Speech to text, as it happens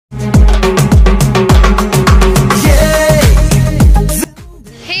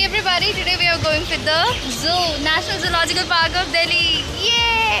Zoo, National Zoological Park of Delhi.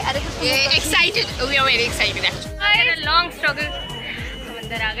 Yay! Yeah, excited. We are very excited actually. After a long struggle, हम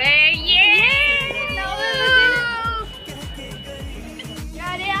अंदर आ गए.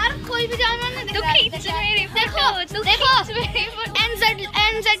 यार कोई भी जानवर नहीं दिख रहा है. देखो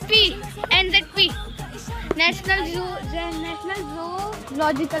NZP National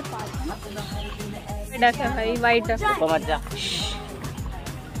Zoological Park. Duck है भाई, वाइट डक. मत जा.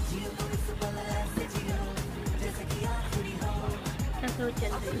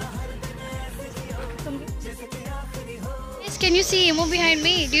 Can you see emu behind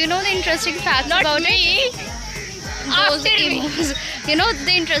me? Do you know the interesting fact about it? Those emus. You know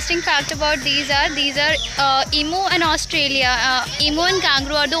the interesting fact about these are emu and Australia. Emu and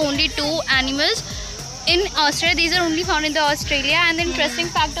kangaroo are the only two animals in Australia. These are only found in the Australia. And the interesting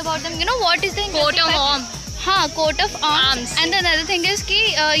fact about them, you know what is the Coat of arm. हाँ, coat of arms. And the another thing is कि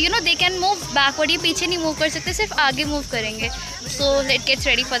you know they can move backward. ये पीछे नहीं move कर सकते, सिर्फ आगे move करेंगे. So let's get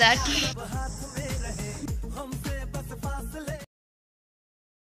ready for that.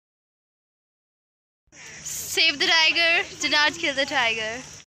 Save the tiger, do not kill the tiger.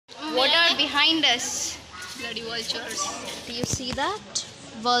 What are behind us? Bloody vultures. Do you see that?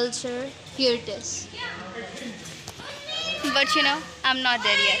 Vulture, here it is. But you know, I'm not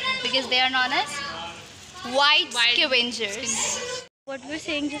there yet because they are known as white scavengers. What we're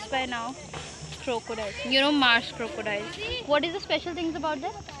saying just by now, crocodiles. You know, marsh crocodiles. What is the special things about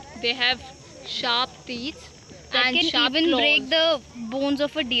them? They have sharp teeth That and can sharp even claws. break the bones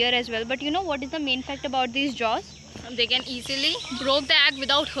of a deer as well. But you know what is the main fact about these jaws? They can easily broke the egg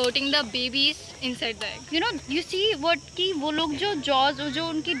without hurting the babies inside the egg. You know, you see what कि वो लोग जो jaws जो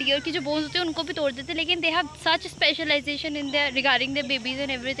उनकी deer की जो bones होते हैं उनको भी तोड़ देते हैं, लेकिन they have such specialization in their regarding their babies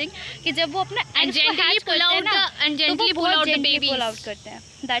and everything कि जब वो अपना eggs को hatch करते हैं ना तो वो बहुत gently pull out करते हैं.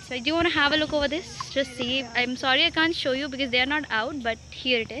 That's why. Do you want to have a look over this? Just see. I'm sorry I can't show you because they are not out, but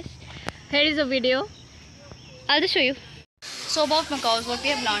here it is. Here is a video. I'll just show you. So about macaws, what we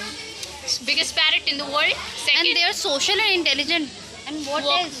have learned. Biggest parrot in the world. Second, And they are social and intelligent. And what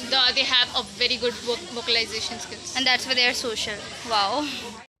else? They have a very good vocalization skills. And that's why they are social. Wow.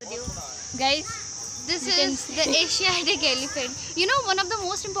 Guys, This is the Asiatic elephant. You know, one of the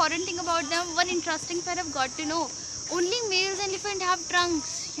most important thing about them, one interesting fact I've got to know. Only males elephant have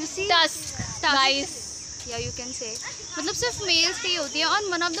trunks. You see? tusk. Guys, Yeah, you can say. मतलब सिर्फ males के ही होती है. And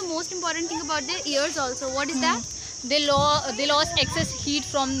one of the most important thing about their ears also. What is that? they lost excess heat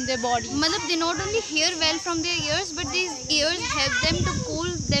from their body. मतलब they not only hear well from their ears, but these ears help them to cool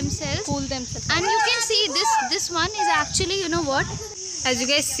themselves. Cool themselves. And you can see this one is actually, you know what? As you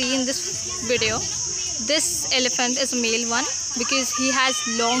guys see in this video, this elephant is a male one because he has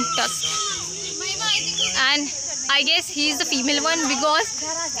long tusks. And I guess he is the female one because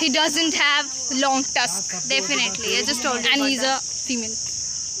he doesn't have long tusks. Definitely, I just told you. And about he's that. a female.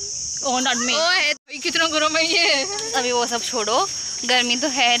 Oh, not male. ओए, कितना गर्म है ये. अभी वो सब छोड़ो, गर्मी तो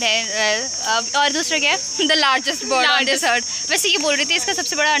है और दूसरा क्या है? The largest bird on this earth. वैसे ये बोल रही थी इसका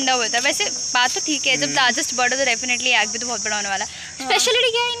सबसे बड़ा अंडा होता है. वैसे बात तो ठीक है, जब largest bird है तो definitely egg भी तो बहुत बड़ा होने वाला है.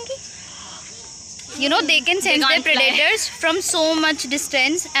 Speciality क्या है इनकी? You know, they can sense their predators from so much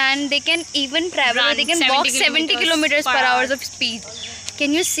distance, and they can even travel. Run They can walk 70 kilometers per hour of speed.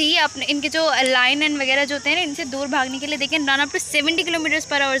 Can you see? अपने इनके जो lion and वगैरह जो होते हैं ना, इनसे दूर भागने के लिए they can run up to 70 kilometers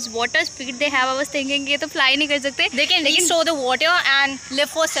per hour. What a speed they have! I was thinking ये तो fly नहीं कर सकते. They can store the water and live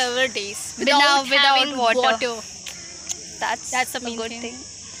for several days without having water. That's the a good main thing.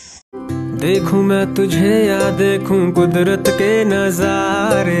 देखूं मैं तुझे या देखूं कुदरत के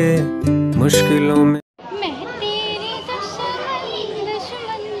नजारे मुश्किलों में मैं तेरी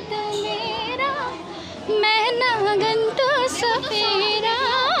दुश्मन तो मेरा, मैं नागन तो सफेरा.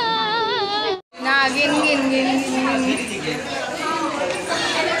 नागिन गिन गिन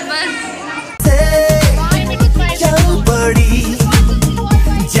चल बड़ी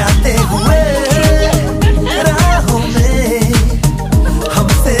जाते हुए राहों में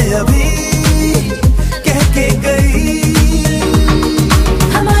हमसे अभी कह के गई.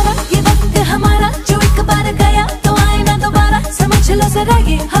 हमारा ये वक्त हमारा जो एक बार गया तो आए ना दोबारा. समझ लो जरा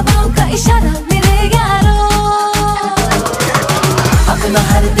ये हवाओं का इशारा मेरे यारों. अपना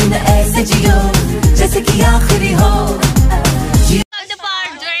हर दिन ऐसे जियो जैसे कि आखिरी हो. The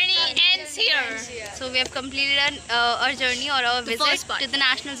part journey ends here. So we have completed our journey or our visit to the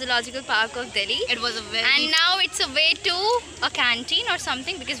National Zoological Park of Delhi. It was a very And now it's a way to a canteen or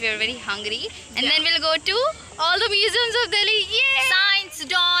something because we are very hungry. And then we'll go to all the museums of Delhi. Yay! Science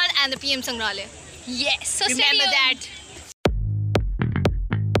Doll and the PM Sangralaya. Yes. So stay Remember tuned. that.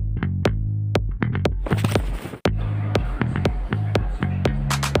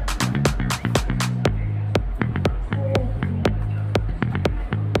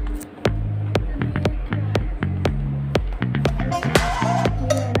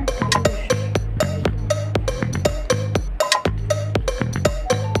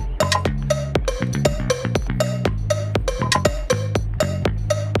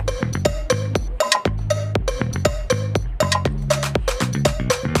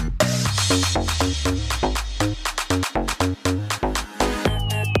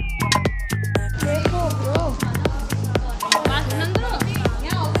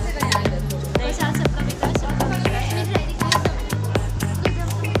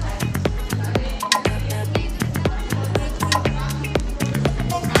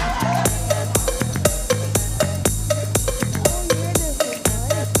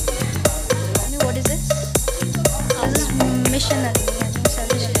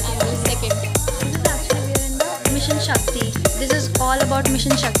 all about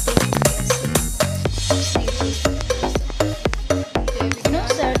Mission Shakti. No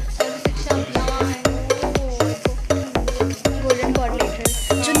sir, golden coordinator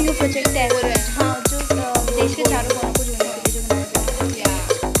जो new project है, हाँ जो देश के चारों कोनों को जोड़ने के लिए जो बनाया गया है।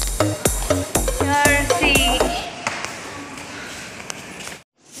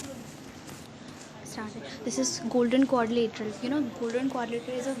 This is Golden Quadrilateral. You know, Golden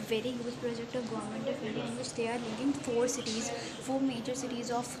Quadrilateral is a very huge project of Government of India in which they are linking four major cities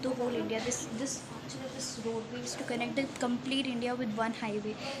of the whole India. This roadway is to connect the complete India with one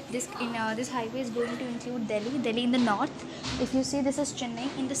highway. This highway is going to include Delhi in the north. If you see, this is Chennai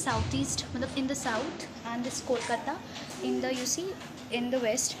in the southeast, in the south, and this Kolkata in the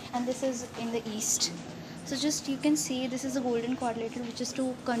west, and this is in the east. So just you can see this is a Golden Quadrilateral, which is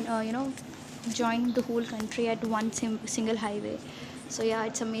to join the whole country at one single highway. So yeah,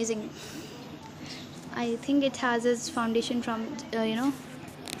 it's amazing. I think it has its foundation from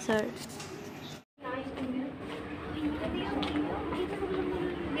sir.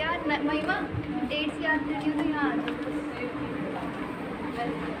 यार महिमा dates याद करिए तो यहाँ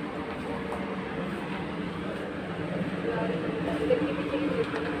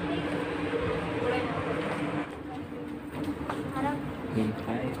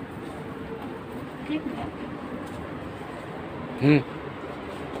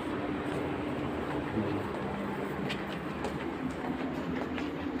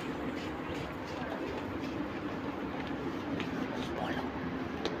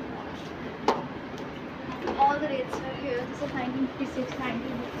all the dates are here. This is 1956,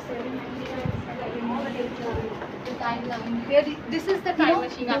 1957, 1957, all the dates are here. The timeline. Here, this is the time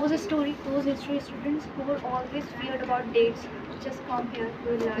machine. Those history students who were always weird about dates, just come here.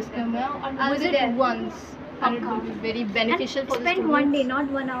 And visit it once. And it will be very beneficial for the students. Spend 1 day, not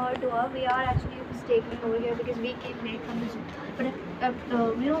 1 hour, 2 hours. We are actually mistaken over here because we came late from the zoo. But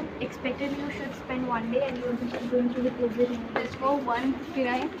expected you should spend 1 day and you're just going through the everything. Just for one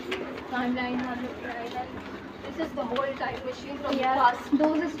timeline. This is the whole time machine from the past.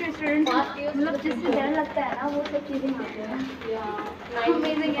 Those history students मतलब जिससे डर लगता है ना वो सब चीजें आती हैं.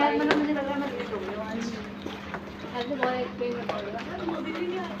 Amazing यार, मतलब मुझे लग रहा है मैं लेट हो गई हूँ आज. ऐसे बहुत एक्सप्लेन कर पड़ेगा.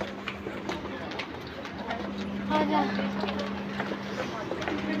 आजा.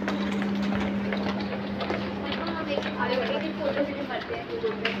 एक फोटो शूट करते हैं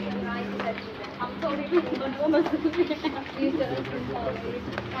हम तो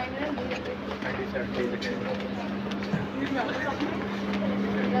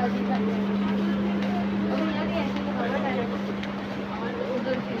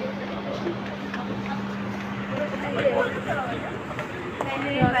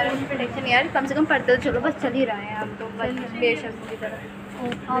प्रोडक्शन यार कम से कम पढ़ते तो चलो, बस चल ही रहा है हम तो बस बेशक की तरह.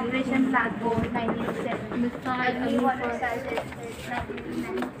 Operation blackboard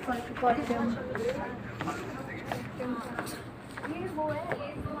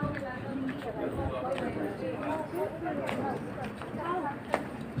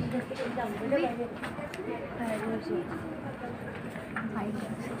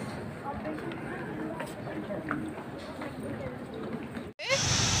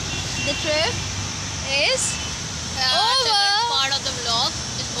The trip is over.